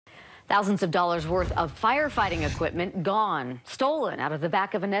Thousands of dollars worth of firefighting equipment gone, stolen out of the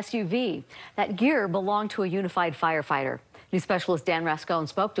back of an SUV. That gear belonged to a unified firefighter. News specialist Dan Rascone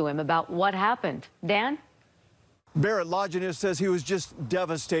spoke to him about what happened. Dan? Barrett Longinus says he was just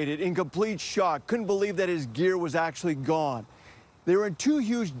devastated, in complete shock, couldn't believe that his gear was actually gone. They were in two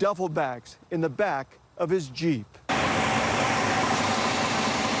huge duffel bags in the back of his Jeep.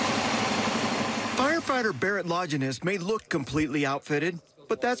 Firefighter Barrett Longinus may look completely outfitted,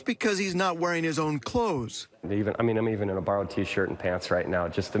 but that's because he's not wearing his own clothes. I'm even in a borrowed t-shirt and pants right now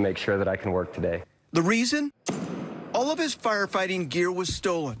just to make sure that I can work today. The reason? All of his firefighting gear was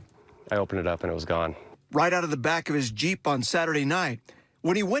stolen. I opened it up and it was gone. Right out of the back of his Jeep on Saturday night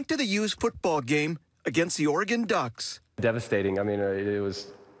when he went to the U's football game against the Oregon Ducks. Devastating. I was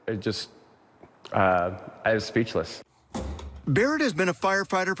speechless. Barrett has been a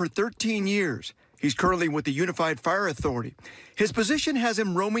firefighter for 13 years. He's currently with the Unified Fire Authority. His position has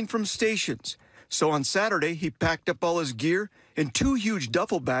him roaming from stations. So on Saturday, he packed up all his gear in two huge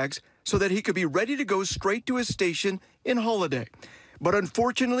duffel bags so that he could be ready to go straight to his station in Holiday. But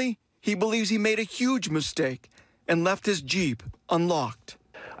unfortunately, he believes he made a huge mistake and left his Jeep unlocked.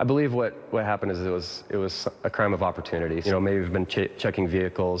 I believe what happened is it was a crime of opportunity. Maybe we've been checking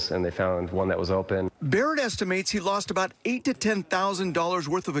vehicles and they found one that was open. Barrett estimates he lost about $8,000 to $10,000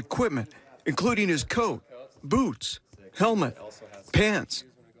 worth of equipment, including his coat, boots, helmet, pants,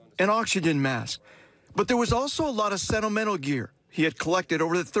 and oxygen mask. But there was also a lot of sentimental gear he had collected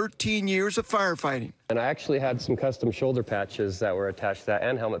over the 13 years of firefighting. And I actually had some custom shoulder patches that were attached to that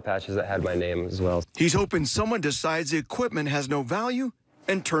and helmet patches that had my name as well. He's hoping someone decides the equipment has no value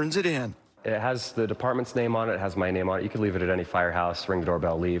and turns it in. It has the department's name on it, it has my name on it. You could leave it at any firehouse, ring the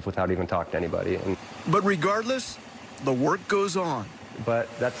doorbell, leave without even talking to anybody. But regardless, the work goes on. But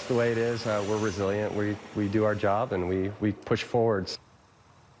that's the way it is. We're resilient. We do our job and we push forwards.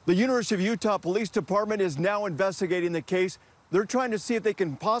 The University of Utah Police Department is now investigating the case. They're trying to see if they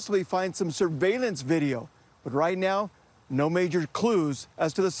can possibly find some surveillance video. But right now, no major clues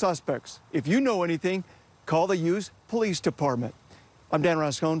as to the suspects. If you know anything, call the U's Police Department. I'm Dan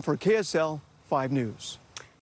Rascone for KSL 5 News.